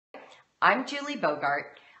I'm Julie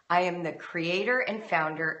Bogart. I am the creator and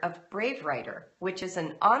founder of BraveWriter, which is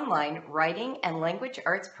an online writing and language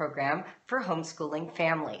arts program for homeschooling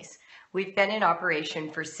families. We've been in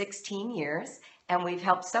operation for 16 years, and we've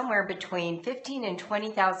helped somewhere between 15 and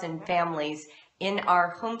 20,000 families in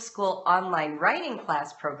our homeschool online writing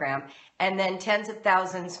class program, and then tens of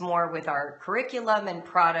thousands more with our curriculum and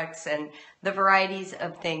products and the varieties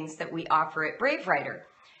of things that we offer at BraveWriter.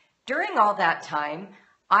 During all that time,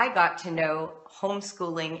 I got to know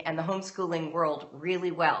homeschooling and the homeschooling world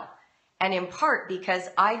really well, and in part because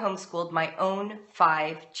I homeschooled my own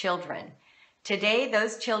 5 children. Today,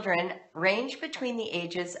 those children range between the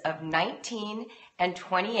ages of 19 and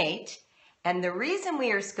 28, and the reason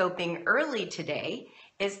we are scoping early today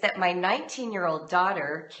is that my 19-year-old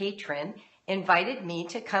daughter, Katrin, invited me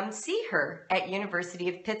to come see her at University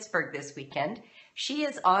of Pittsburgh this weekend. She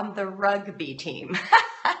is on the rugby team.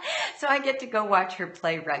 So I get to go watch her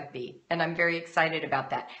play rugby, and I'm very excited about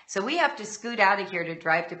that. So we have to scoot out of here to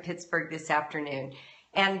drive to Pittsburgh this afternoon,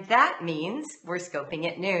 and that means we're scoping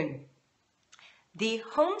at noon. The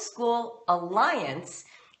Homeschool Alliance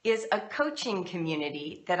is a coaching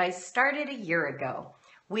community that I started a year ago.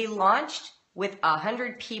 We launched with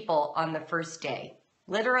 100 people on the first day.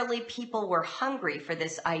 Literally, people were hungry for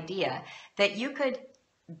this idea that you could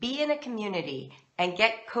be in a community and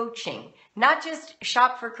get coaching, not just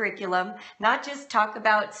shop for curriculum, not just talk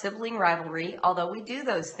about sibling rivalry, although we do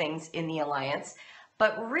those things in the Alliance,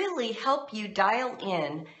 but really help you dial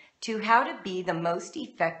in to how to be the most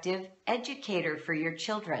effective educator for your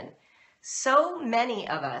children. So many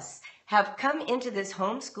of us have come into this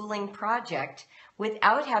homeschooling project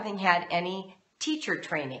without having had any teacher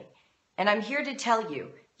training. And I'm here to tell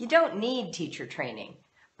you, you don't need teacher training,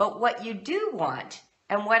 but what you do want,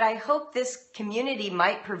 and what I hope this community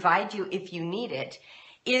might provide you if you need it,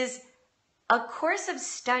 is a course of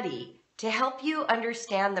study to help you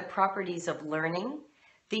understand the properties of learning,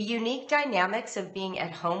 the unique dynamics of being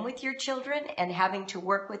at home with your children and having to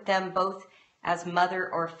work with them both as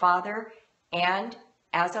mother or father and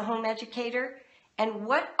as a home educator, and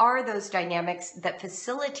what are those dynamics that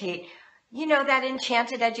facilitate that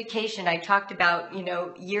enchanted education I talked about,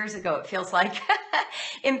 years ago, it feels like,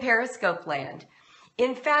 in Periscope land.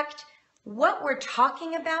 In fact, what we're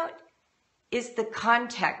talking about is the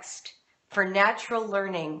context for natural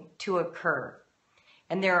learning to occur.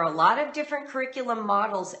 And there are a lot of different curriculum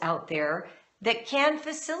models out there that can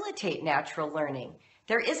facilitate natural learning.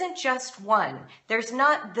 There isn't just one. There's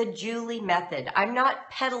not the Julie method. I'm not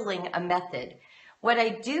peddling a method. What I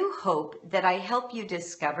do hope that I help you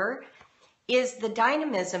discover is the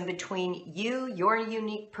dynamism between you, your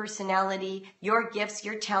unique personality, your gifts,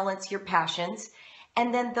 your talents, your passions,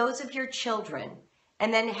 and then those of your children,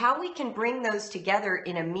 and then how we can bring those together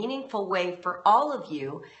in a meaningful way for all of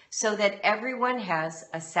you so that everyone has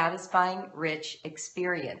a satisfying, rich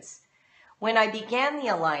experience. When I began the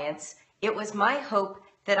Alliance, it was my hope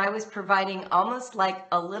that I was providing almost like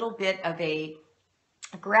a little bit of a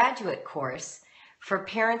graduate course for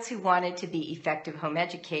parents who wanted to be effective home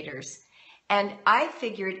educators. And I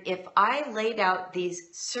figured if I laid out these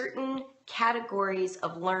certain categories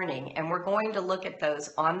of learning, and we're going to look at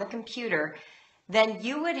those on the computer, then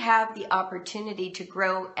you would have the opportunity to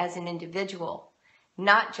grow as an individual,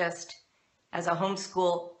 not just as a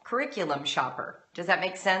homeschool curriculum shopper. Does that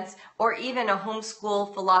make sense? Or even a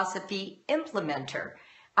homeschool philosophy implementer.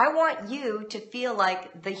 I want you to feel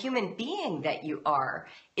like the human being that you are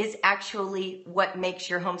is actually what makes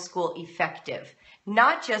your homeschool effective,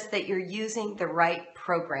 not just that you're using the right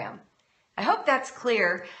program. I hope that's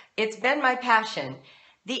clear. It's been my passion.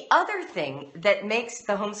 The other thing that makes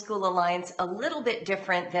the Homeschool Alliance a little bit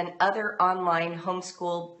different than other online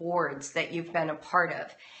homeschool boards that you've been a part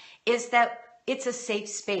of is that it's a safe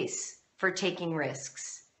space for taking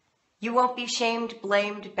risks. You won't be shamed,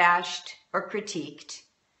 blamed, bashed, or critiqued.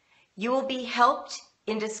 You will be helped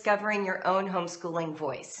in discovering your own homeschooling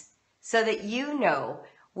voice so that you know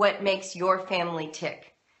what makes your family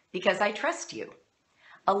tick, because I trust you.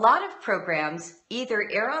 A lot of programs either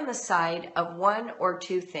err on the side of one or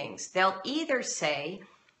two things. They'll either say,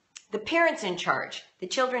 the parent's in charge. The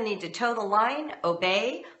children need to toe the line,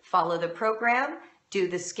 obey, follow the program, do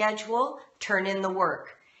the schedule, turn in the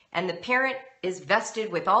work. And the parent is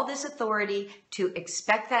vested with all this authority to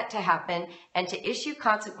expect that to happen and to issue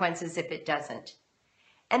consequences if it doesn't.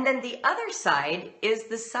 And then the other side is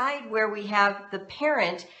the side where we have the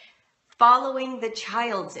parent following the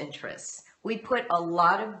child's interests. We put a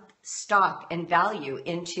lot of stock and value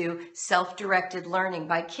into self-directed learning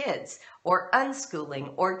by kids, or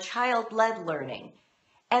unschooling, or child-led learning.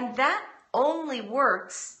 And that only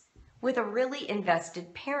works with a really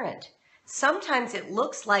invested parent. Sometimes it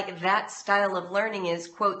looks like that style of learning is,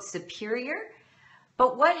 quote, superior.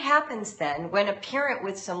 But what happens then when a parent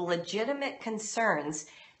with some legitimate concerns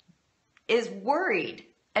is worried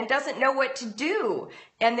and doesn't know what to do,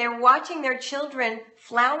 and they're watching their children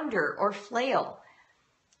flounder or flail?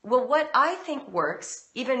 Well, what I think works,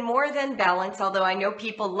 even more than balance, although I know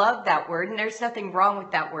people love that word, and there's nothing wrong with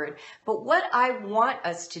that word, but what I want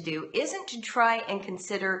us to do isn't to try and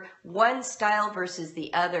consider one style versus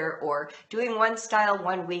the other, or doing one style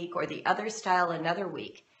one week or the other style another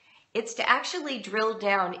week. It's to actually drill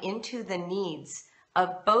down into the needs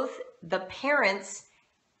of both the parents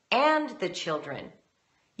and the children.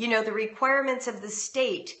 You know, the requirements of the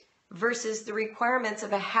state versus the requirements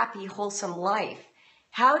of a happy, wholesome life.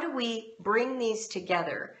 How do we bring these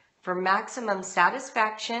together for maximum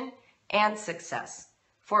satisfaction and success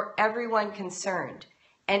for everyone concerned?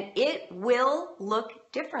 And it will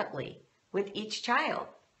look differently with each child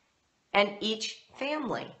and each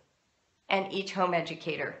family and each home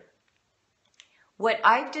educator. What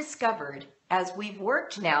I've discovered as we've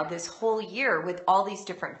worked now this whole year with all these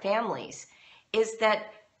different families is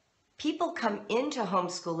that people come into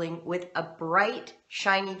homeschooling with a bright,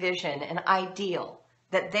 shiny vision, an ideal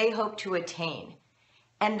that they hope to attain.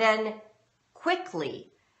 And then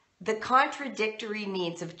quickly, the contradictory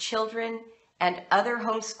needs of children and other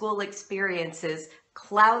homeschool experiences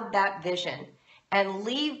cloud that vision and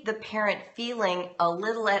leave the parent feeling a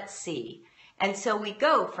little at sea. And so we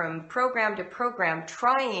go from program to program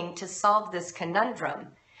trying to solve this conundrum,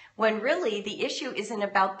 when really the issue isn't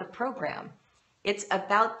about the program. It's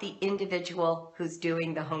about the individual who's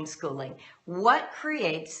doing the homeschooling. What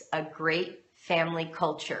creates a great family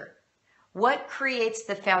culture? What creates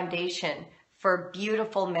the foundation for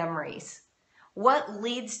beautiful memories? What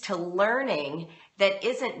leads to learning that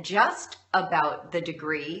isn't just about the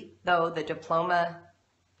degree, though the diploma,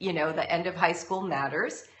 you know, the end of high school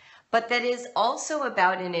matters, but that is also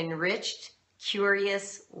about an enriched,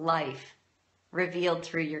 curious life revealed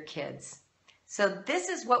through your kids. So this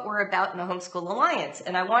is what we're about in the Homeschool Alliance,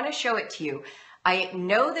 and I want to show it to you. I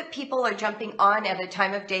know that people are jumping on at a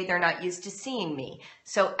time of day they're not used to seeing me.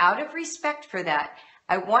 So out of respect for that,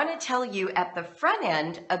 I want to tell you at the front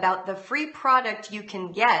end about the free product you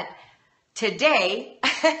can get today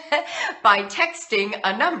by texting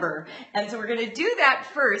a number. And so we're going to do that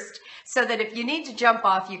first so that if you need to jump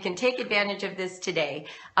off, you can take advantage of this today.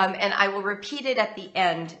 And I will repeat it at the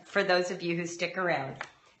end for those of you who stick around.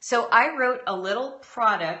 So I wrote a little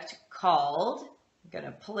product called, I'm going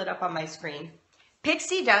to pull it up on my screen,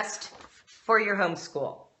 Pixie Dust for your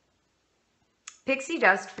homeschool. Pixie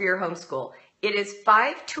Dust for your homeschool. It is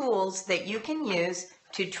 5 tools that you can use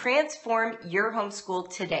to transform your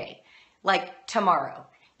homeschool today, like tomorrow.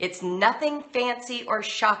 It's nothing fancy or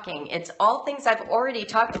shocking. It's all things I've already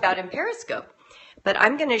talked about in Periscope. But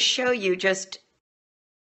I'm going to show you just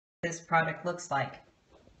what this product looks like.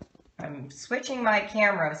 I'm switching my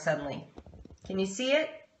camera suddenly. Can you see it?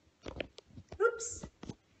 Oops.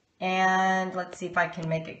 And let's see if I can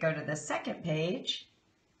make it go to the second page.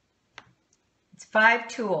 It's 5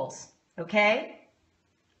 tools, okay?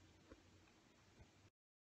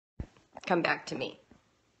 Come back to me.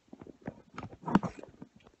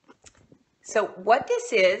 So what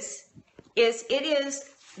this is it is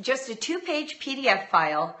just a 2-page PDF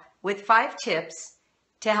file with 5 tips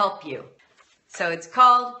to help you. So it's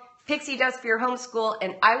called Pixie Dust for your homeschool,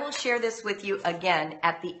 and I will share this with you again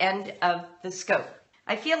at the end of the scope.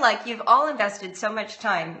 I feel like you've all invested so much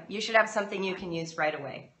time, you should have something you can use right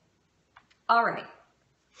away. All right.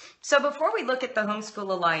 So before we look at the Homeschool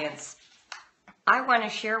Alliance, I want to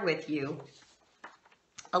share with you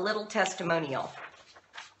a little testimonial.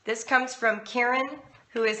 This comes from Karen,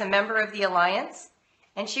 who is a member of the Alliance,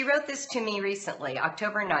 and she wrote this to me recently,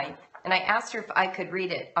 October 9th, and I asked her if I could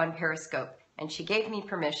read it on Periscope, and she gave me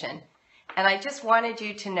permission. And I just wanted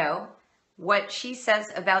you to know what she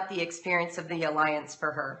says about the experience of the Alliance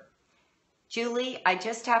for her. Julie, I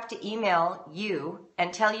just have to email you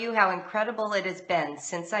and tell you how incredible it has been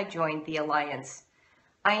since I joined the Alliance.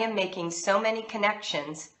 I am making so many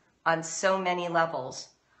connections on so many levels.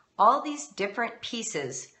 All these different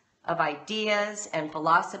pieces of ideas and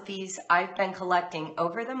philosophies I've been collecting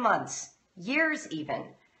over the months, years even,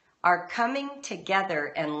 are coming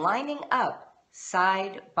together and lining up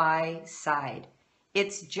side by side.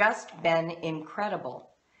 It's just been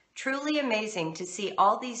incredible. Truly amazing to see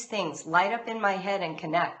all these things light up in my head and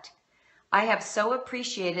connect. I have so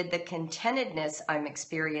appreciated the contentedness I'm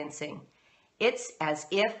experiencing. It's as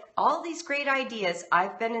if all these great ideas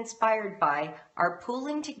I've been inspired by are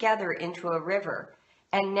pooling together into a river,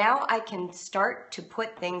 and now I can start to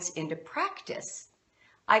put things into practice.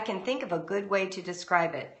 I can think of a good way to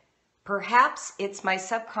describe it. Perhaps it's my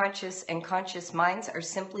subconscious and conscious minds are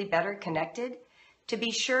simply better connected. To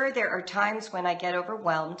be sure, there are times when I get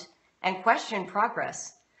overwhelmed and question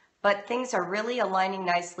progress, but things are really aligning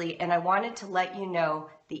nicely, and I wanted to let you know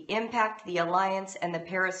the impact the Alliance and the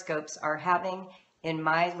Periscopes are having in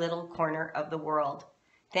my little corner of the world.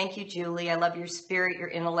 Thank you, Julie. I love your spirit, your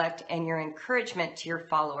intellect, and your encouragement to your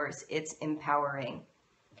followers. It's empowering.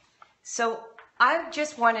 So I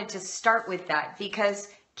just wanted to start with that because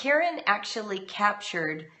Karen actually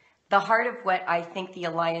captured the heart of what I think the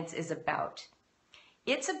Alliance is about.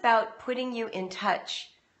 It's about putting you in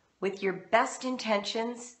touch with your best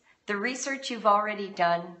intentions, the research you've already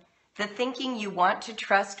done, the thinking you want to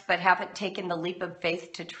trust but haven't taken the leap of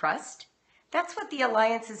faith to trust. That's what the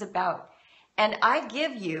Alliance is about. And I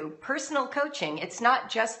give you personal coaching. It's not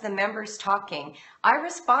just the members talking. I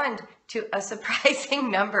respond to a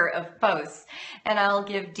surprising number of posts, and I'll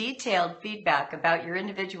give detailed feedback about your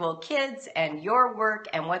individual kids and your work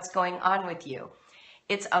and what's going on with you.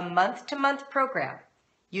 It's a month-to-month program.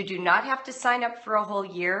 You do not have to sign up for a whole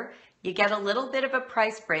year. You get a little bit of a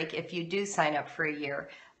price break if you do sign up for a year.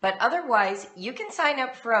 But otherwise, you can sign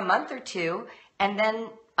up for a month or two and then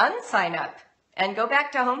unsign up and go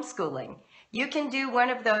back to homeschooling. You can do one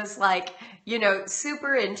of those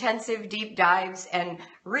super intensive deep dives and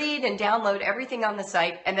read and download everything on the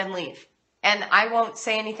site and then leave. And I won't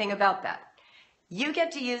say anything about that. You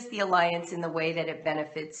get to use the Alliance in the way that it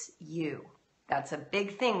benefits you. That's a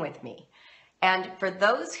big thing with me. And for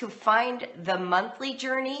those who find the monthly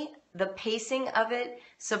journey, the pacing of it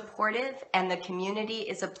supportive, and the community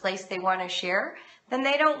is a place they want to share, then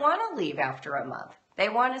they don't want to leave after a month. They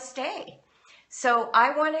want to stay. So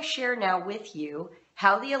I want to share now with you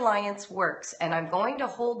how the Alliance works, and I'm going to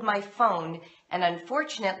hold my phone, and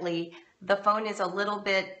unfortunately the phone is a little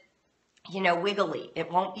bit, wiggly. It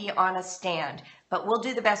won't be on a stand, but we'll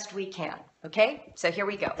do the best we can, okay? So here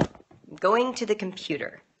we go. I'm going to the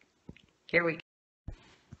computer. Here we go.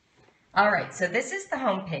 All right, so this is the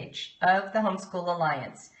homepage of the Homeschool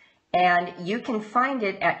Alliance, and you can find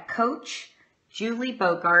it at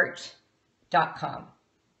CoachJulieBogart.com.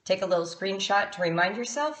 Take a little screenshot to remind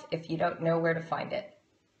yourself if you don't know where to find it.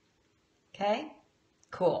 Okay?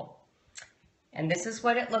 Cool. And this is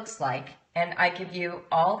what it looks like. And I give you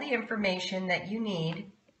all the information that you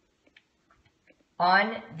need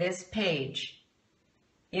on this page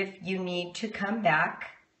if you need to come back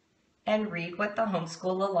and read what the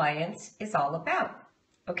Homeschool Alliance is all about.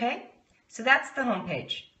 Okay? So that's the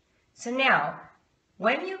homepage. So now,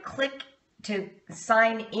 when you click to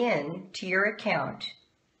sign in to your account,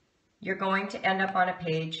 you're going to end up on a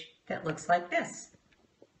page that looks like this.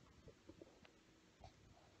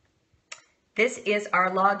 This is our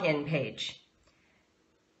login page.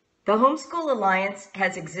 The Homeschool Alliance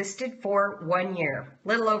has existed for 1 year,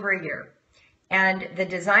 little over a year. And the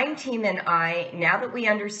design team and I, now that we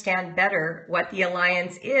understand better what the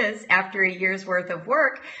Alliance is after a year's worth of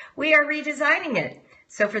work, we are redesigning it.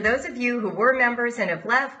 So for those of you who were members and have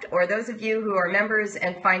left, or those of you who are members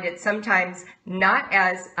and find it sometimes not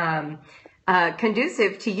as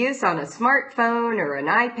conducive to use on a smartphone or an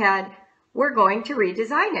iPad, we're going to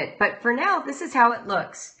redesign it. But for now, this is how it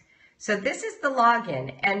looks. So this is the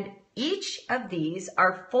login, and each of these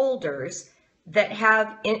are folders that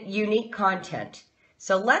have unique content.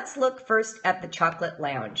 So let's look first at the Chocolate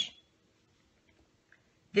Lounge.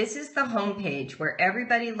 This is the homepage where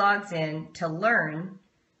everybody logs in to learn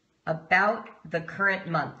about the current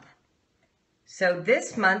month. So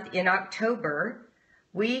this month in October,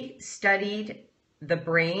 we studied the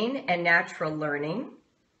brain and natural learning,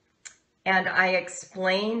 and I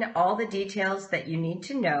explain all the details that you need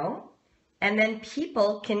to know, and then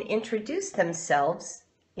people can introduce themselves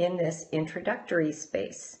in this introductory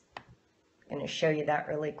space. I'm going to show you that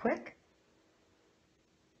really quick.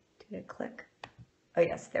 Did it click? Oh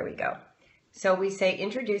yes, there we go. So we say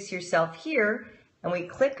introduce yourself here, and we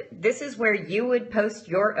click, this is where you would post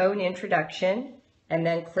your own introduction, and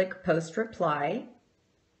then click post reply.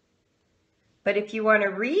 But if you want to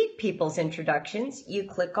read people's introductions, you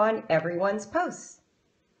click on everyone's posts.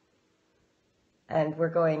 And we're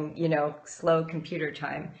going, slow computer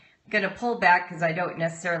time. I'm going to pull back because I don't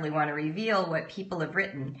necessarily want to reveal what people have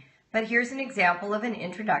written. But here's an example of an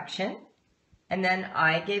introduction. And then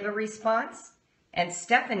I gave a response. And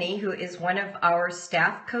Stephanie, who is one of our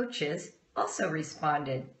staff coaches, also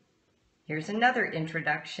responded. Here's another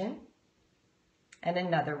introduction and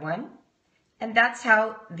another one. And that's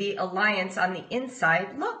how the Alliance on the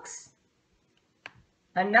inside looks.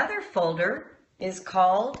 Another folder is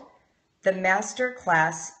called the Master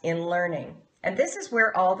Class in Learning. And this is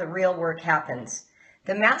where all the real work happens.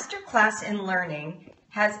 The Masterclass in Learning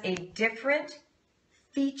has a different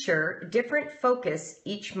feature, different focus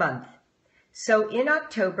each month. So in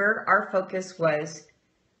October, our focus was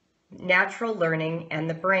natural learning and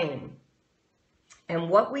the brain. And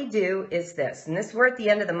what we do is this, and we're at the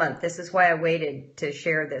end of the month. This is why I waited to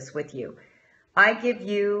share this with you. I give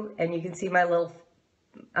you, and you can see my little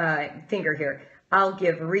finger here, I'll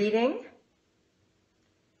give reading,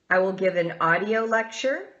 I will give an audio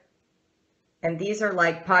lecture, and these are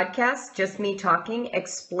like podcasts, just me talking,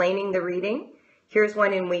 explaining the reading. Here's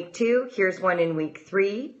one in week 2, here's one in week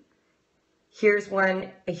 3, here's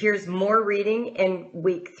more reading in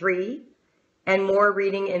week 3, and more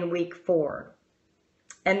reading in week 4.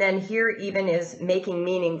 And then here even is making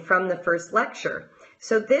meaning from the first lecture.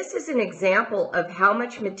 So this is an example of how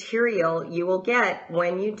much material you will get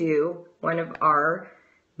when you do one of our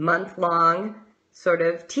month-long sort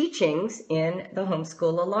of teachings in the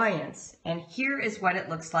Homeschool Alliance. And here is what it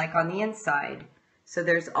looks like on the inside. So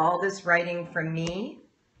there's all this writing from me,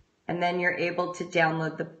 and then you're able to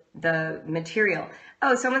download the material.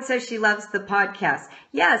 Oh, someone says she loves the podcast.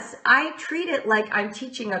 Yes, I treat it like I'm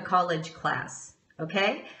teaching a college class,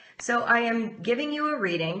 okay? So I am giving you a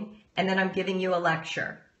reading, and then I'm giving you a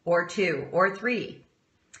lecture, or 2, or 3.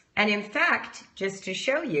 And in fact, just to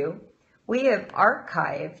show you, we have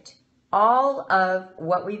archived all of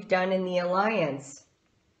what we've done in the Alliance.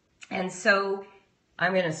 And so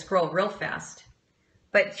I'm going to scroll real fast.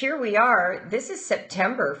 But here we are. This is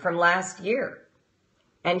September from last year.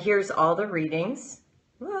 And here's all the readings.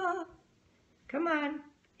 Ah, come on.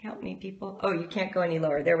 Help me, people. Oh, you can't go any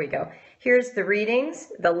lower. There we go. Here's the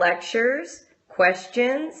readings, the lectures,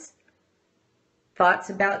 questions, thoughts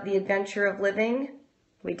about the adventure of living.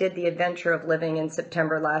 We did the adventure of living in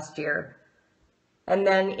September last year. And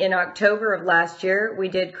then in October of last year, we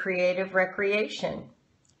did creative recreation.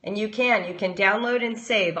 And you can download and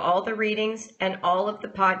save all the readings and all of the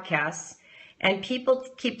podcasts. And people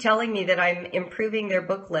keep telling me that I'm improving their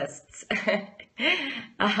book lists.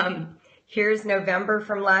 Here's November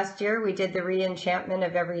from last year. We did the re-enchantment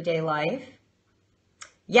of everyday life.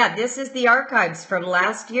 Yeah, this is the archives from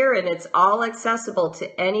last year, and it's all accessible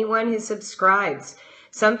to anyone who subscribes.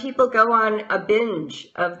 Some people go on a binge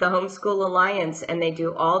of the Homeschool Alliance, and they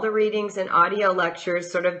do all the readings and audio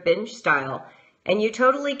lectures sort of binge style. And you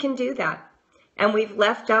totally can do that. And we've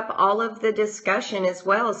left up all of the discussion as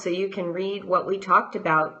well, so you can read what we talked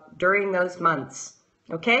about during those months.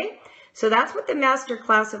 Okay? So that's what the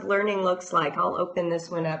Masterclass of Learning looks like. I'll open this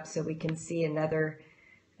one up so we can see another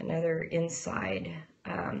inside.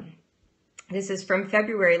 This is from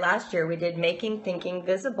February last year. We did Making Thinking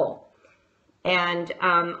Visible. And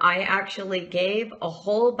I actually gave a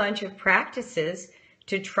whole bunch of practices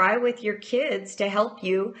to try with your kids to help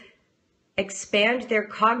you expand their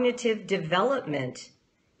cognitive development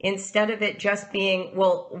instead of it just being,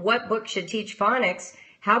 well, what book should teach phonics?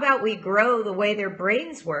 How about we grow the way their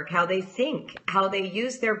brains work, how they think, how they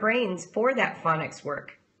use their brains for that phonics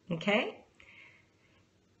work, okay?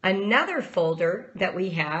 Another folder that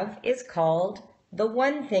we have is called the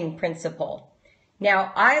One Thing Principle.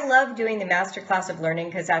 Now, I love doing the Masterclass of Learning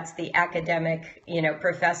because that's the academic,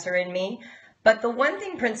 professor in me. But the One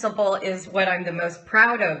Thing Principle is what I'm the most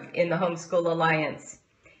proud of in the Homeschool Alliance.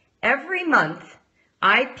 Every month,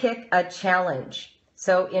 I pick a challenge.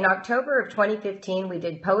 So in October of 2015, we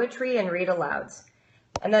did poetry and read alouds.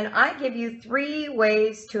 And then I give you 3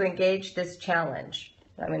 ways to engage this challenge.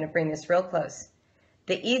 I'm going to bring this real close.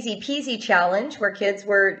 The Easy Peasy Challenge, where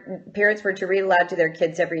parents were to read aloud to their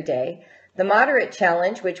kids every day. The Moderate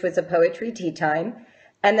Challenge, which was a poetry tea time.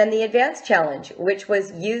 And then the Advanced Challenge, which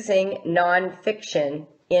was using nonfiction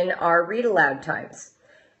in our read aloud times.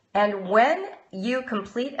 And when you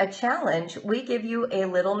complete a challenge, we give you a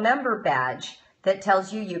little member badge that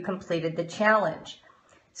tells you completed the challenge.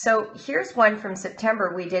 So here's one from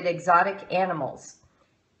September. We did exotic animals.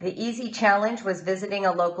 The Easy Challenge was visiting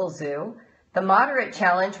a local zoo. The Moderate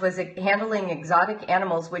Challenge was handling exotic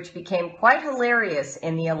animals, which became quite hilarious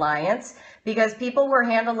in the Alliance because people were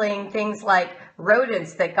handling things like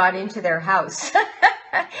rodents that got into their house.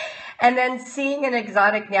 And then seeing an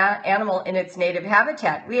exotic animal in its native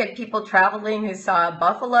habitat. We had people traveling who saw a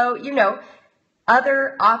buffalo,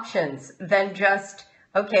 other options than just,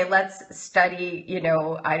 okay, let's study,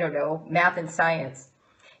 math and science.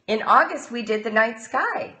 In August, we did the night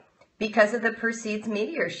sky because of the Perseids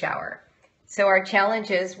meteor shower. So our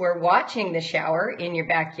challenges were watching the shower in your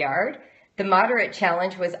backyard. The Moderate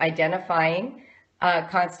Challenge was identifying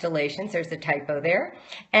constellations. There's a typo there.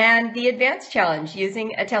 And the Advanced Challenge,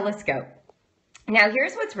 using a telescope. Now,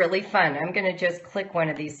 here's what's really fun. I'm going to just click one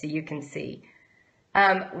of these so you can see.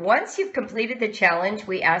 Once you've completed the challenge,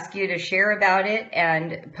 we ask you to share about it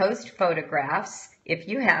and post photographs if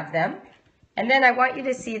you have them. And then I want you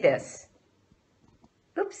to see this.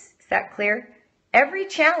 Oops, is that clear? Every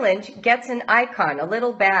challenge gets an icon, a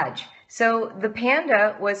little badge. So the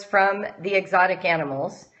panda was from the exotic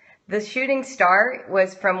animals. The shooting star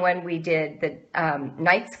was from when we did the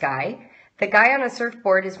night sky. The guy on a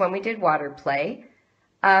surfboard is when we did water play.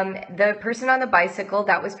 The person on the bicycle,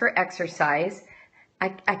 that was for exercise.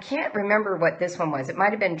 I can't remember what this one was. It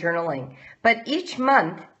might have been journaling. But each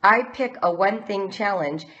month, I pick a one-thing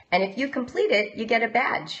challenge, and if you complete it, you get a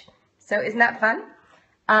badge. So isn't that fun?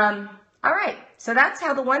 All right, so that's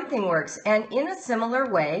how the one thing works. And in a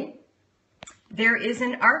similar way, there is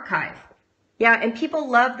an archive. Yeah, and people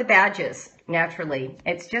love the badges, naturally.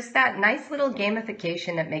 It's just that nice little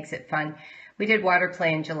gamification that makes it fun. We did water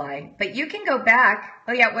play in July, but you can go back.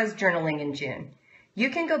 Oh yeah, it was journaling in June.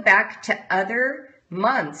 You can go back to other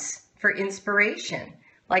months for inspiration.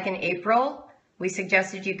 Like in April, we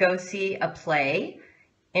suggested you go see a play.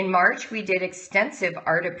 In March, we did extensive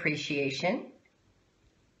art appreciation.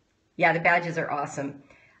 Yeah, the badges are awesome.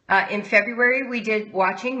 In February, we did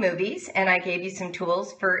watching movies, and I gave you some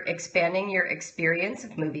tools for expanding your experience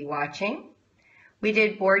of movie watching. We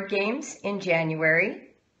did board games in January.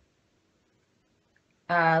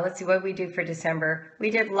 Let's see what we do for December. We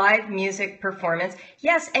did live music performance.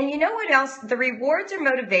 Yes, and you know what else? The rewards are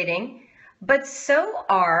motivating, but so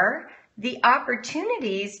are the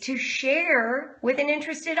opportunities to share with an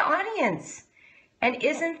interested audience. And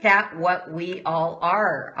isn't that what we all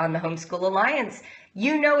are on the Homeschool Alliance?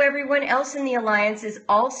 You know everyone else in the Alliance is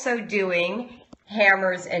also doing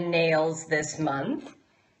hammers and nails this month.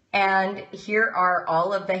 And here are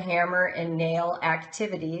all of the hammer and nail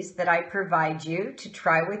activities that I provide you to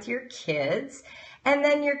try with your kids. And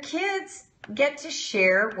then your kids get to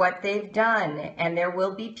share what they've done. And there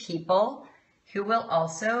will be people who will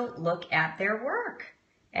also look at their work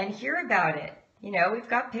and hear about it. You know, we've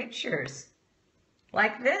got pictures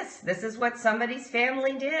like this. This is what somebody's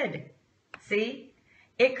family did. See?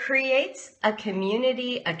 It creates a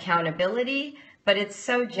community accountability, but it's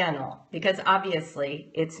so gentle because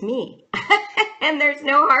obviously it's me and there's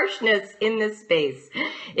no harshness in this space.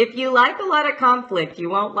 If you like a lot of conflict,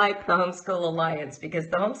 you won't like the Homeschool Alliance because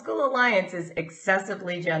the Homeschool Alliance is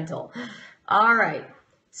excessively gentle. All right,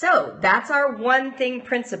 so that's our one thing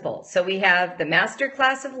principle. So we have the master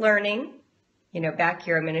class of learning. You know, back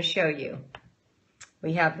here I'm going to show you.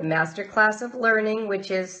 We have the master class of learning,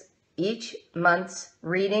 which is each month's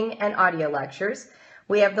reading and audio lectures.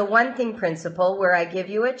 We have the one thing principle where I give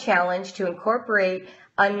you a challenge to incorporate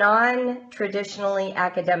a non-traditionally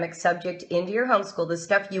academic subject into your homeschool, the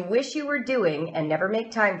stuff you wish you were doing and never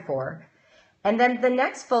make time for. And then the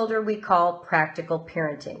next folder we call practical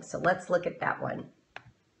parenting. So let's look at that one.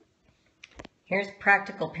 Here's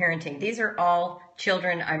practical parenting. These are all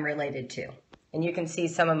children I'm related to. And you can see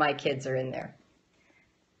some of my kids are in there.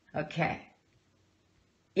 Okay.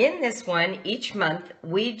 In this one, each month,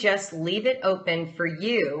 we just leave it open for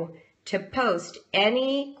you to post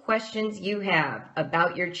any questions you have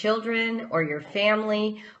about your children or your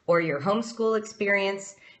family or your homeschool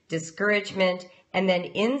experience, discouragement, and then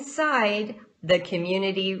inside the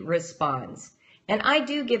community responds. And I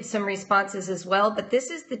do give some responses as well, but this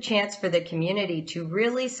is the chance for the community to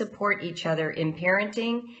really support each other in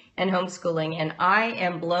parenting and homeschooling, and I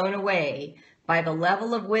am blown away by the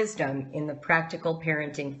level of wisdom in the practical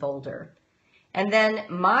parenting folder. And then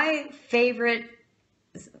my favorite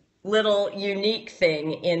little unique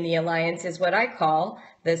thing in the Alliance is what I call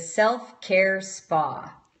the self-care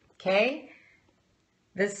spa, okay?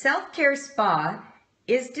 The self-care spa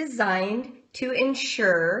is designed to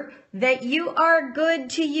ensure that you are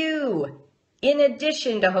good to you in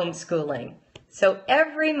addition to homeschooling. So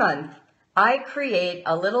every month, I create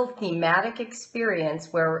a little thematic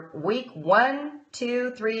experience where week 1,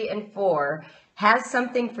 2, 3, and 4 has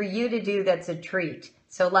something for you to do that's a treat.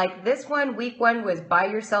 So like this one, week 1 was buy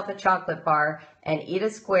yourself a chocolate bar and eat a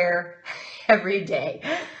square every day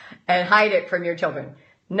and hide it from your children.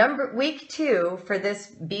 Week 2 for this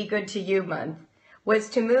Be Good to You month was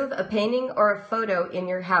to move a painting or a photo in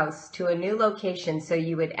your house to a new location so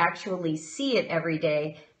you would actually see it every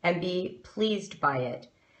day and be pleased by it.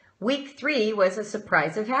 Week 3 was a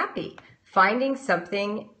surprise of happy, finding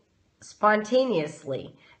something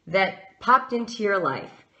spontaneously that popped into your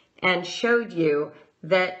life and showed you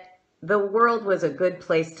that the world was a good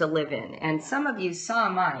place to live in. And some of you saw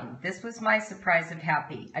mine. This was my surprise of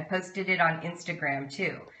happy. I posted it on Instagram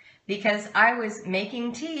too, because I was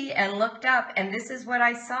making tea and looked up and this is what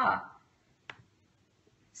I saw.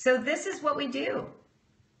 So this is what we do.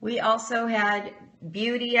 We also had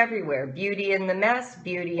beauty everywhere. Beauty in the mess,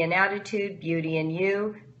 beauty in attitude, beauty in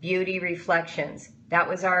you, beauty reflections. That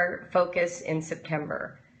was our focus in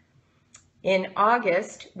September. In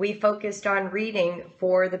August, we focused on reading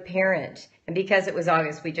for the parent. And because it was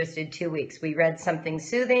August, we just did 2 weeks. We read something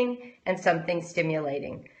soothing and something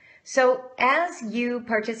stimulating. So as you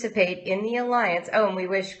participate in the Alliance, oh, and we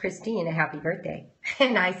wish Christine a happy birthday.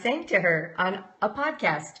 And I sang to her on a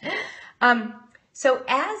podcast. So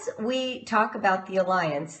as we talk about the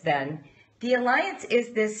Alliance then, the Alliance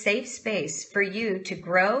is this safe space for you to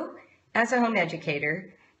grow as a home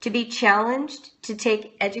educator, to be challenged to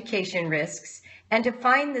take education risks, and to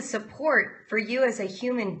find the support for you as a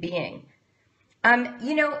human being.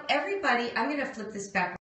 Everybody, I'm going to flip this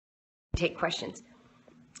back and take questions.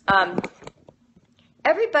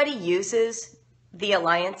 Everybody uses the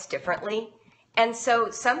Alliance differently. And so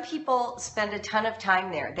some people spend a ton of time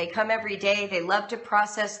there. They come every day. They love to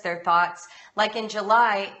process their thoughts. Like in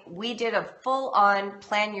July, we did a full-on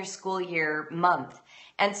plan your school year month.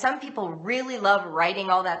 And some people really love writing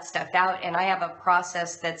all that stuff out. And I have a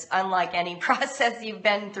process that's unlike any process you've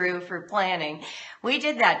been through for planning. We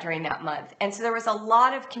did that during that month. And so there was a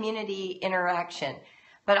lot of community interaction.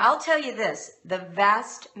 But I'll tell you this, the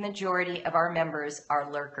vast majority of our members are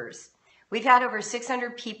lurkers. We've had over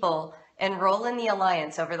 600 people enroll in the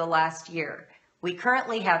Alliance over the last year. We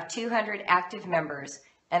currently have 200 active members,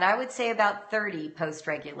 and I would say about 30 post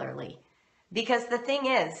regularly. Because the thing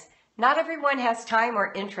is, not everyone has time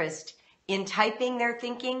or interest in typing their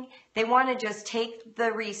thinking. They want to just take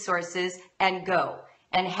the resources and go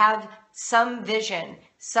and have some vision,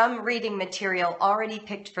 some reading material already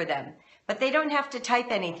picked for them. But they don't have to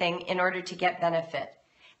type anything in order to get benefit.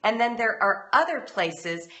 And then there are other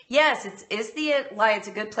places. Yes, is the Alliance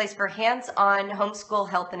a good place for hands-on homeschool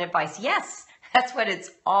help and advice? Yes, that's what it's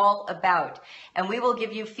all about. And we will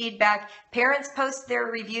give you feedback. Parents post their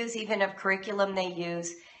reviews even of curriculum they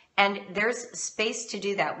use. And there's space to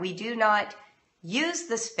do that. We do not use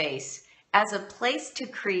the space as a place to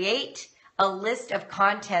create a list of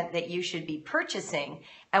content that you should be purchasing.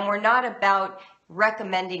 And we're not about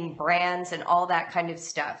recommending brands and all that kind of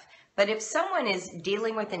stuff. But if someone is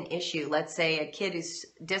dealing with an issue, let's say a kid who's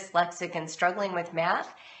dyslexic and struggling with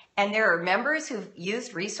math, and there are members who've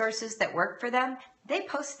used resources that work for them, they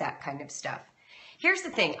post that kind of stuff. Here's the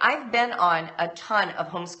thing. I've been on a ton of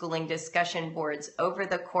homeschooling discussion boards over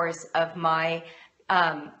the course of my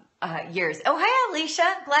years. Oh, hi,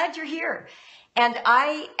 Alicia. Glad you're here. And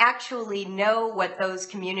I actually know what those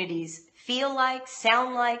communities feel like,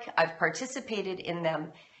 sound like. I've participated in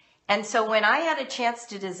them. And so when I had a chance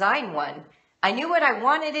to design one, I knew what I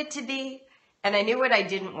wanted it to be, and I knew what I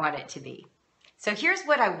didn't want it to be. So here's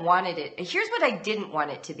what I didn't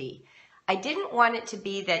want it to be. I didn't want it to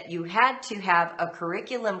be that you had to have a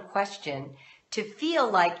curriculum question to feel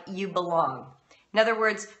like you belong. In other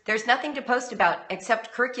words, there's nothing to post about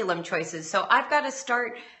except curriculum choices. So I've got to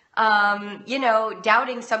start,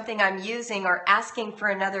 doubting something I'm using or asking for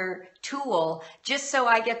another tool just so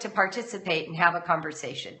I get to participate and have a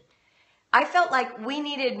conversation. I felt like we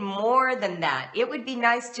needed more than that. It would be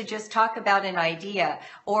nice to just talk about an idea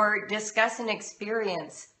or discuss an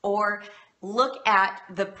experience or look at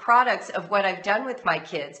the products of what I've done with my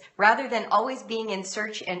kids rather than always being in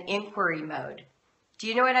search and inquiry mode. Do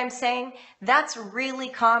you know what I'm saying? That's really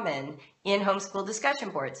common in homeschool discussion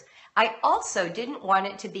boards. I also didn't want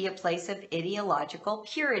it to be a place of ideological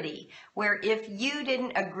purity, where if you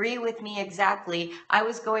didn't agree with me exactly, I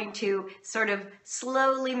was going to sort of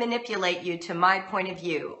slowly manipulate you to my point of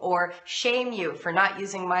view, or shame you for not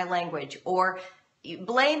using my language, or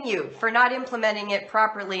blame you for not implementing it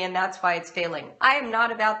properly and that's why it's failing. I am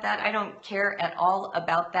not about that. I don't care at all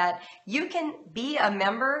about that. You can be a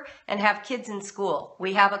member and have kids in school.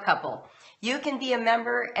 We have a couple. You can be a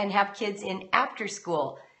member and have kids in after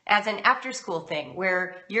school as an after school thing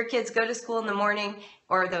where your kids go to school in the morning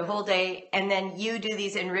or the whole day and then you do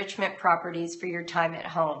these enrichment properties for your time at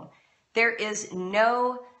home. There is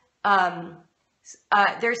no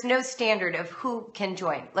standard of who can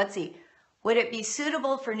join. Let's see. Would it be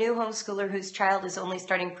suitable for new homeschooler whose child is only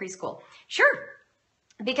starting preschool? Sure,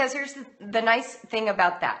 because here's the nice thing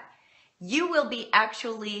about that. You will be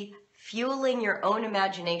actually fueling your own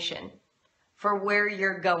imagination for where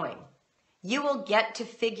you're going. You will get to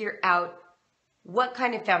figure out what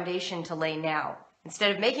kind of foundation to lay now, instead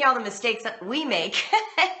of making all the mistakes that we make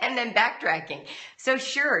and then backtracking. So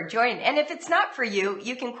sure, join. And if it's not for you,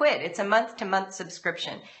 you can quit. It's a month-to-month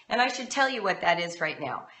subscription. And I should tell you what that is right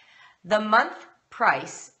now. The month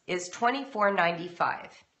price is $24.95.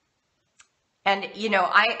 And,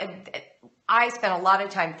 I spent a lot of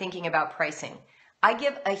time thinking about pricing. I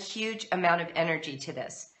give a huge amount of energy to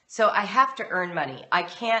this. So I have to earn money. I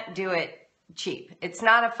can't do it cheap. It's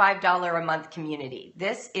not a $5 a month community.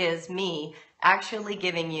 This is me actually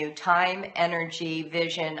giving you time, energy,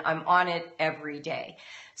 vision. I'm on it every day.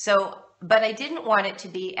 So, but I didn't want it to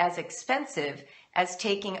be as expensive as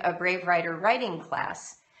taking a BraveWriter writing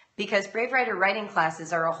class, because BraveWriter writing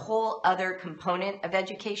classes are a whole other component of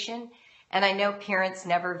education. And I know parents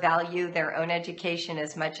never value their own education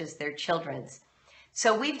as much as their children's.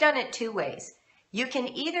 So we've done it two ways. You can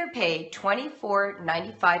either pay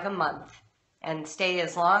 $24.95 a month and stay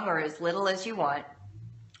as long or as little as you want,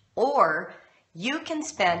 or you can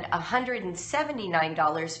spend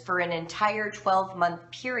 $179 for an entire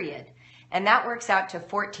 12-month period, and that works out to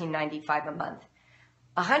 $14.95 a month.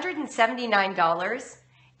 $179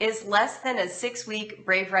 is less than a 6-week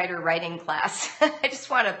BraveWriter writing class. I just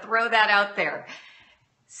want to throw that out there.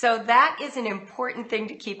 So that is an important thing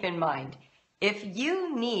to keep in mind. If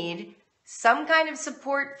you need some kind of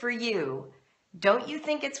support for you, don't you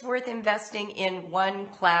think it's worth investing in one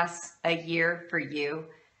class a year for you?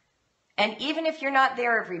 And even if you're not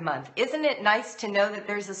there every month, isn't it nice to know that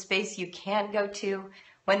there's a space you can go to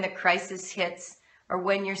when the crisis hits or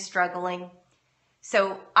when you're struggling?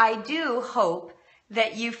 So I do hope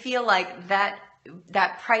that you feel like that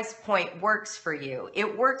price point works for you.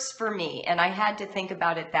 It works for me, and I had to think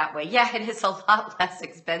about it that way. Yeah, it is a lot less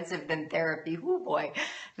expensive than therapy. Oh boy,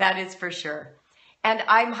 that is for sure. And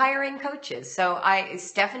I'm hiring coaches. So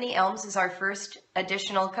Stephanie Elms is our first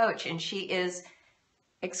additional coach, and she is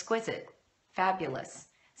exquisite, fabulous.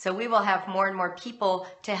 So we will have more and more people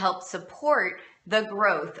to help support the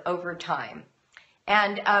growth over time.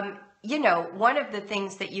 And, you know, one of the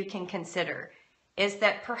things that you can consider is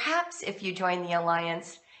that perhaps if you join the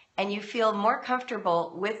Alliance and you feel more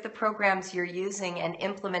comfortable with the programs you're using and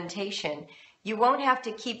implementation, you won't have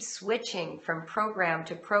to keep switching from program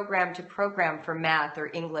to program to program for math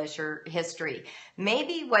or English or history.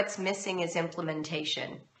 Maybe what's missing is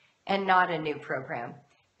implementation and not a new program.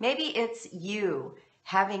 Maybe it's you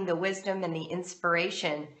having the wisdom and the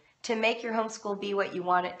inspiration to make your homeschool be what you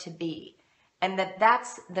want it to be, and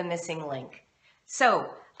that's the missing link.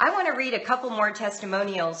 So I want to read a couple more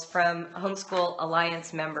testimonials from Homeschool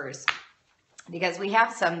Alliance members, because we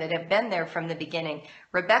have some that have been there from the beginning.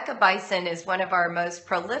 Rebecca Bison is one of our most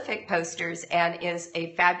prolific posters and is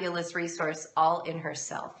a fabulous resource all in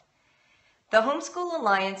herself. The Homeschool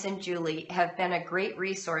Alliance and Julie have been a great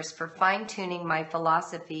resource for fine-tuning my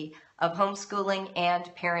philosophy of homeschooling and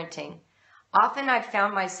parenting. Often I've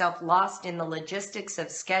found myself lost in the logistics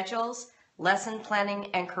of schedules, lesson planning,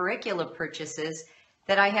 and curricula purchases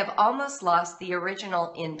that I have almost lost the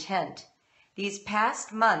original intent. These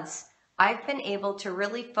past months, I've been able to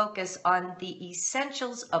really focus on the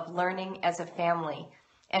essentials of learning as a family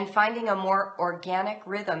and finding a more organic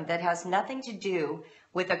rhythm that has nothing to do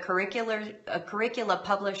with a curricula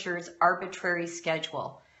publisher's arbitrary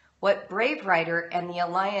schedule. What BraveWriter and the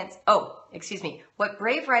Alliance, what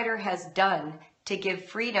BraveWriter has done to give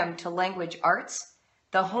freedom to language arts,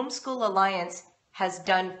 the Homeschool Alliance has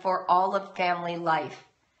done for all of family life.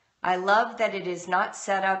 I love that it is not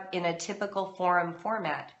set up in a typical forum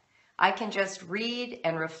format. I can just read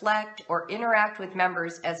and reflect or interact with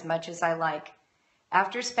members as much as I like.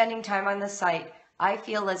 After spending time on the site, I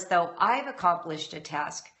feel as though I've accomplished a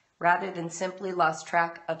task rather than simply lost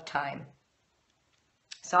track of time.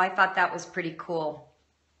 So I thought that was pretty cool.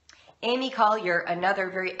 Amy Collier, another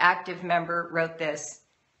very active member, wrote this: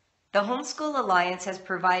 "The Homeschool Alliance has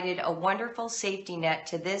provided a wonderful safety net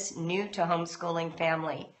to this new to homeschooling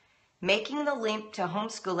family. Making the leap to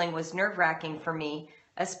homeschooling was nerve-wracking for me,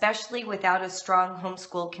 especially without a strong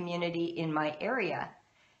homeschool community in my area.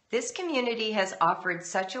 This community has offered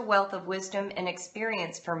such a wealth of wisdom and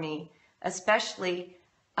experience for me, especially,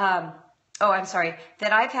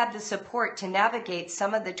 that I've had the support to navigate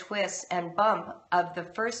some of the twists and bump of the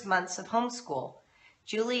first months of homeschool.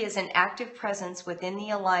 Julie is an active presence within the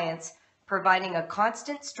Alliance, providing a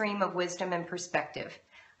constant stream of wisdom and perspective.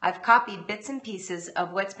 I've copied bits and pieces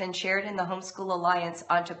of what's been shared in the Homeschool Alliance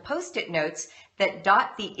onto Post-it notes that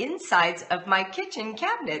dot the insides of my kitchen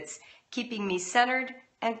cabinets, keeping me centered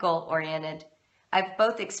and goal-oriented. I've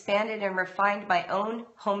both expanded and refined my own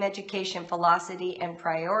home education philosophy and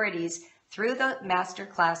priorities through the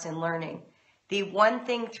Masterclass in Learning. The One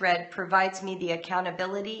Thing thread provides me the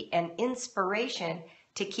accountability and inspiration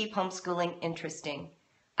to keep homeschooling interesting.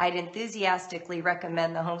 I'd enthusiastically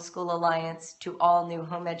recommend the Homeschool Alliance to all new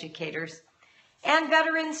home educators and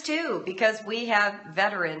veterans too, because we have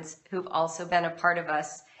veterans who've also been a part of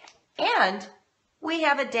us. And we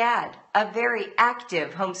have a dad, a very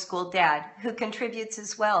active homeschool dad who contributes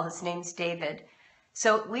as well. His name's David.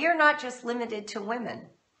 So we are not just limited to women.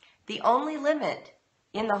 The only limit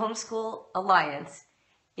in the Homeschool Alliance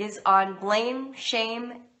is on blame,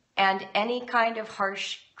 shame, and any kind of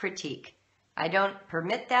harsh critique. I don't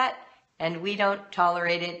permit that, and we don't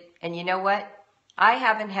tolerate it. And you know what? I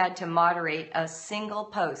haven't had to moderate a single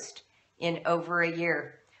post in over a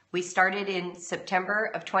year. We started in September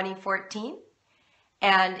of 2014,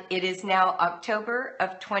 and it is now October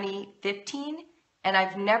of 2015, and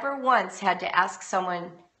I've never once had to ask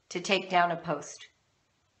someone to take down a post.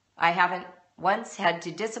 I haven't once had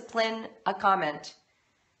to discipline a comment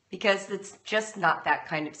because it's just not that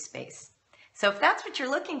kind of space. So if that's what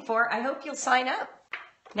you're looking for, I hope you'll sign up.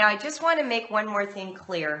 Now, I just want to make one more thing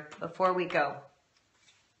clear before we go.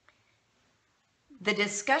 The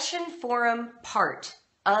discussion forum part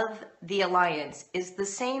of the Alliance is the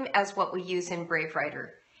same as what we use in BraveWriter,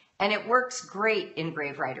 and it works great in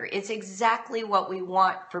BraveWriter. It's exactly what we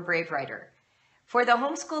want for BraveWriter. For the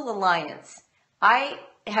Homeschool Alliance, I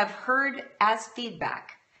have heard as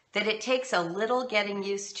feedback that it takes a little getting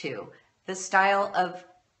used to the style of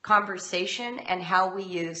conversation and how we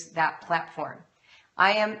use that platform.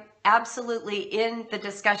 I am absolutely in the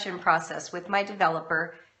discussion process with my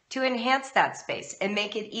developer to enhance that space and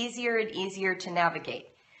make it easier and easier to navigate.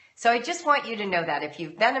 So I just want you to know that if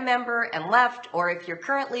you've been a member and left, or if you're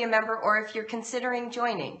currently a member, or if you're considering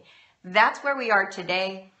joining, that's where we are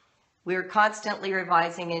today. We're constantly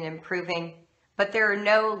revising and improving, but there are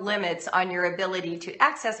no limits on your ability to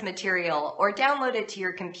access material or download it to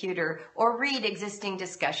your computer or read existing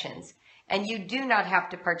discussions. And you do not have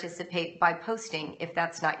to participate by posting if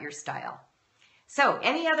that's not your style. So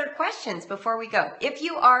any other questions before we go? If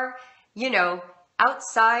you are,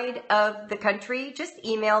 outside of the country, just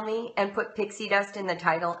email me and put Pixie Dust in the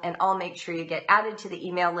title, and I'll make sure you get added to the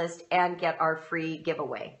email list and get our free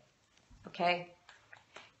giveaway. Okay?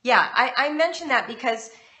 Yeah, I mentioned that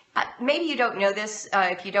because maybe you don't know this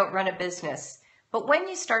if you don't run a business, but when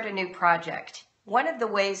you start a new project, one of the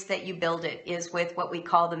ways that you build it is with what we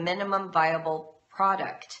call the minimum viable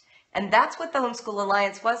product. And that's what the Homeschool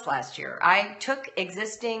Alliance was last year. I took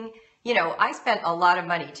existing, I spent a lot of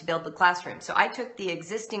money to build the classroom. So I took the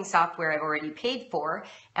existing software I've already paid for,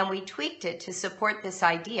 and we tweaked it to support this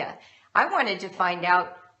idea. I wanted to find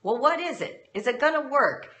out, well, what is it? Is it going to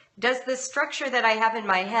work? Does the structure that I have in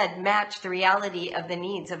my head match the reality of the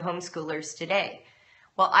needs of homeschoolers today?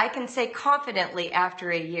 Well, I can say confidently after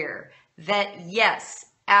a year that yes,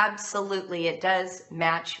 absolutely, it does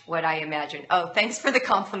match what I imagined. Oh, thanks for the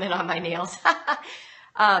compliment on my nails.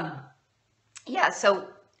 Yeah, so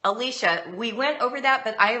Alicia, we went over that,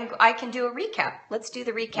 but I can do a recap. Let's do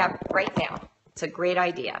the recap right now. It's a great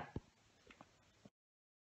idea.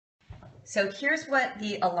 So here's what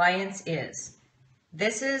the Alliance is.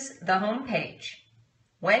 This is the home page.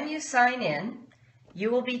 When you sign in, you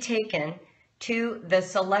will be taken to the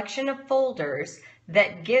selection of folders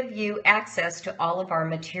that give you access to all of our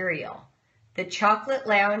material. The Chocolate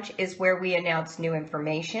Lounge is where we announce new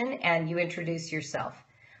information and you introduce yourself.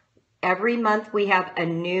 Every month we have a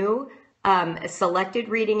new selected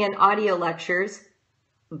reading and audio lectures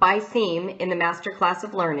by theme in the Master Class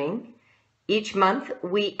of Learning. Each month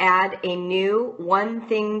we add a new one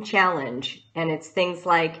thing challenge, and it's things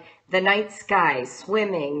like the night sky,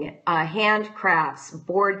 swimming, handcrafts,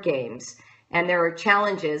 board games, and there are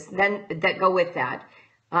challenges then that go with that.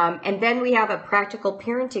 And then we have a practical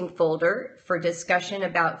parenting folder for discussion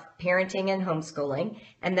about parenting and homeschooling,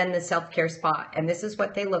 and then the self-care spot. And this is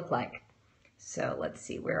what they look like. So let's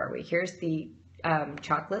see, where are we? Here's the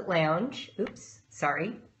Chocolate Lounge. Oops,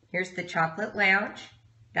 sorry. Here's the Chocolate Lounge.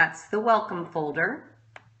 That's the welcome folder.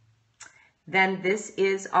 Then this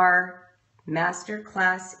is our Master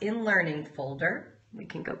Class in Learning folder. We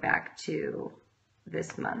can go back to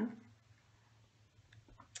this month.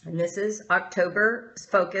 And this is October's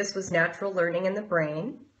focus was natural learning in the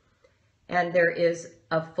brain. And there is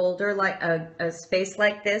a folder like a space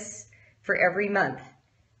like this for every month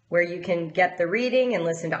where you can get the reading and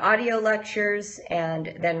listen to audio lectures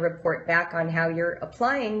and then report back on how you're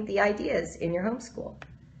applying the ideas in your homeschool.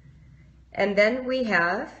 And then we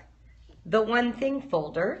have the One Thing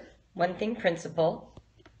folder, One Thing Principle,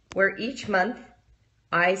 where each month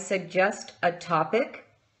I suggest a topic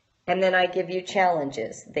and then I give you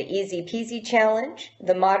challenges. The Easy Peasy Challenge,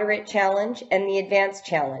 the Moderate Challenge, and the Advanced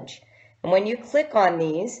Challenge. And when you click on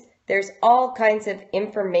these, there's all kinds of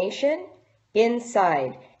information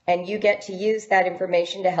inside, and you get to use that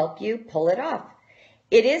information to help you pull it off.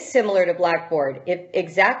 It is similar to Blackboard,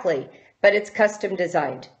 exactly, but it's custom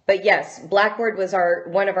designed. But yes, Blackboard was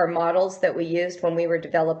one of our models that we used when we were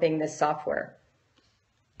developing this software.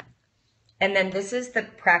 And then this is the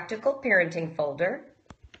Practical Parenting folder.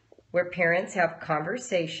 where parents have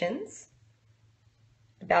conversations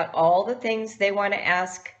about all the things they want to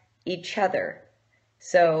ask each other.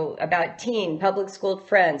 So about teen, public school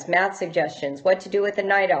friends, math suggestions, what to do with a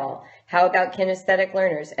night owl, how about kinesthetic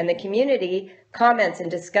learners, and the community comments and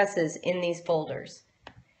discusses in these folders.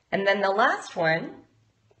 And then the last one,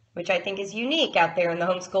 which I think is unique out there in the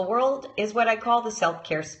homeschool world, is what I call the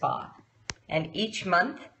self-care spa. And each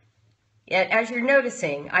month, as you're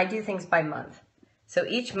noticing, I do things by month. So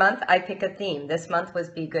each month I pick a theme. This month was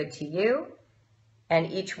Be Good to You.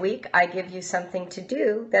 And each week I give you something to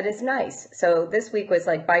do that is nice. So this week was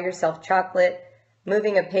like buy yourself chocolate,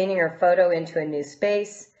 moving a painting or photo into a new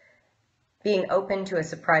space, being open to a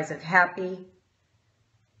surprise of happy,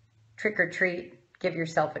 trick or treat, give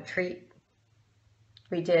yourself a treat.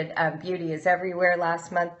 We did Beauty is Everywhere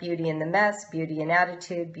last month, Beauty in the Mess, Beauty in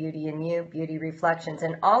Attitude, Beauty in You, Beauty Reflections.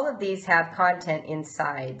 And all of these have content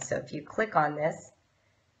inside. So if you click on this,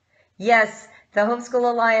 yes, the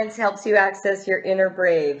Homeschool Alliance helps you access your inner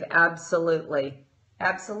brave. Absolutely.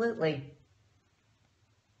 Absolutely.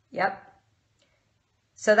 Yep.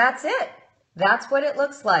 So that's it. That's what it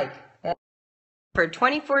looks like. For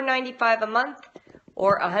 $24.95 a month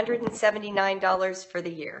or $179 for the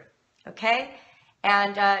year. Okay?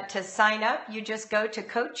 And to sign up, you just go to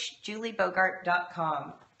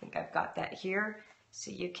CoachJulieBogart.com. I think I've got that here,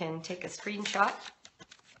 so you can take a screenshot.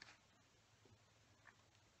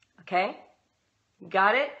 Okay?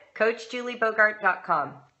 Got it?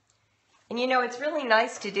 CoachJulieBogart.com. And you know, it's really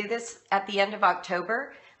nice to do this at the end of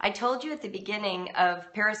October. I told you at the beginning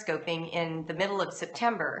of Periscoping in the middle of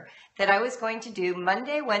September that I was going to do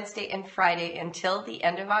Monday, Wednesday, and Friday until the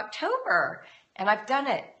end of October. And I've done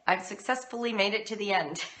it. I've successfully made it to the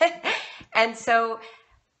end. And so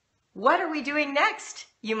what are we doing next?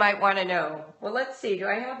 You might want to know. Well, let's see. Do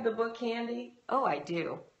I have the book handy? Oh, I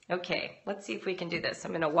do. Okay, let's see if we can do this.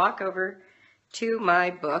 I'm going to walk over to my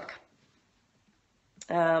book.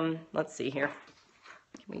 Let's see here.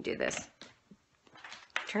 Can we do this?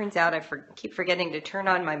 Turns out I keep forgetting to turn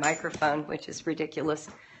on my microphone, which is ridiculous.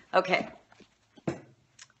 Okay.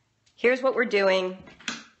 Here's what we're doing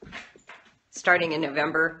starting in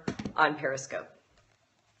November on Periscope.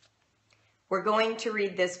 We're going to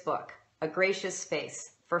read this book, A Gracious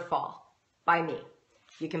Space for Fall, by me.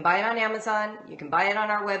 You can buy it on Amazon. You can buy it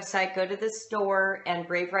on our website. Go to the store and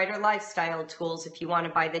BraveWriter Lifestyle Tools if you want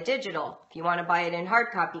to buy the digital. If you want to buy it in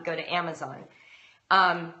hard copy, go to Amazon.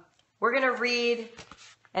 We're going to read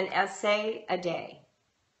an essay a day.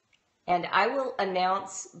 And I will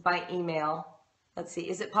announce by email. Let's see,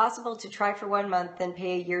 is it possible to try for 1 month and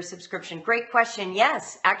pay a year subscription? Great question.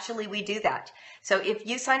 Yes, actually we do that. So if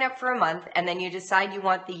you sign up for a month and then you decide you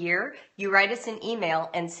want the year, you write us an email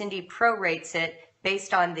and Cindy prorates it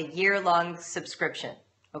based on the year-long subscription.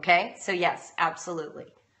 Okay? So yes, absolutely.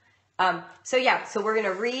 So we're going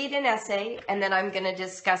to read an essay and then I'm going to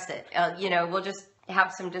discuss it. We'll just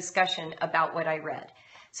have some discussion about what I read.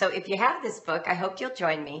 So if you have this book, I hope you'll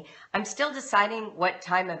join me. I'm still deciding what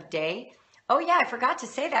time of day. Oh yeah, I forgot to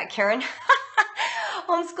say that, Karen.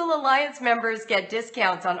 Homeschool Alliance members get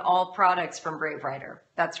discounts on all products from BraveWriter.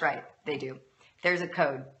 That's right, they do. There's a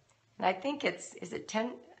code. And I think is it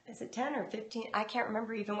 10 or 15? I can't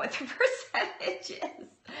remember even what the percentage is.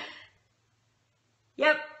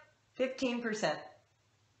 Yep, 15%.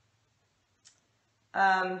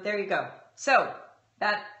 There you go. So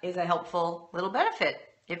that is a helpful little benefit.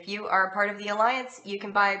 If you are a part of the Alliance, you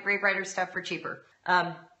can buy BraveWriter stuff for cheaper.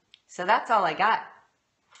 So that's all I got.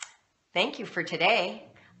 Thank you for today.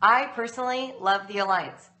 I personally love the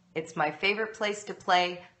Alliance. It's my favorite place to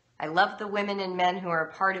play. I love the women and men who are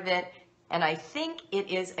a part of it, and I think it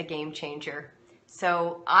is a game changer.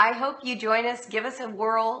 So I hope you join us, give us a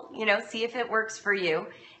whirl, see if it works for you.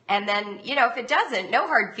 And then, if it doesn't, no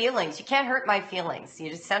hard feelings. You can't hurt my feelings. You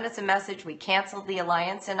just send us a message. We canceled the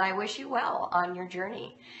Alliance, and I wish you well on your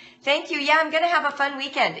journey. Thank you. Yeah, I'm going to have a fun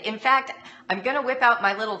weekend. In fact, I'm going to whip out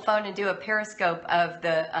my little phone and do a Periscope of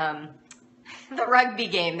the rugby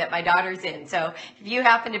game that my daughter's in. So if you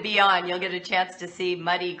happen to be on, you'll get a chance to see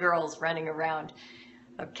muddy girls running around.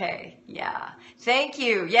 Okay, yeah. Thank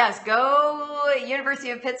you. Yes, go University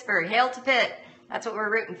of Pittsburgh. Hail to Pitt. That's what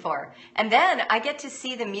we're rooting for. And then I get to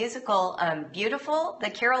see the musical Beautiful, the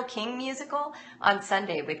Carole King musical, on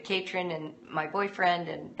Sunday with Katrin and my boyfriend,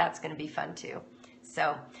 and that's going to be fun too.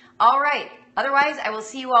 So, all right. Otherwise, I will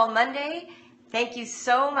see you all Monday. Thank you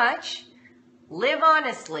so much. Live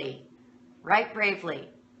honestly. Write bravely.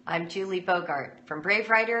 I'm Julie Bogart from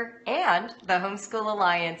BraveWriter and the Homeschool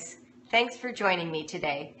Alliance. Thanks for joining me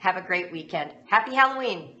today. Have a great weekend. Happy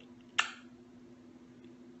Halloween.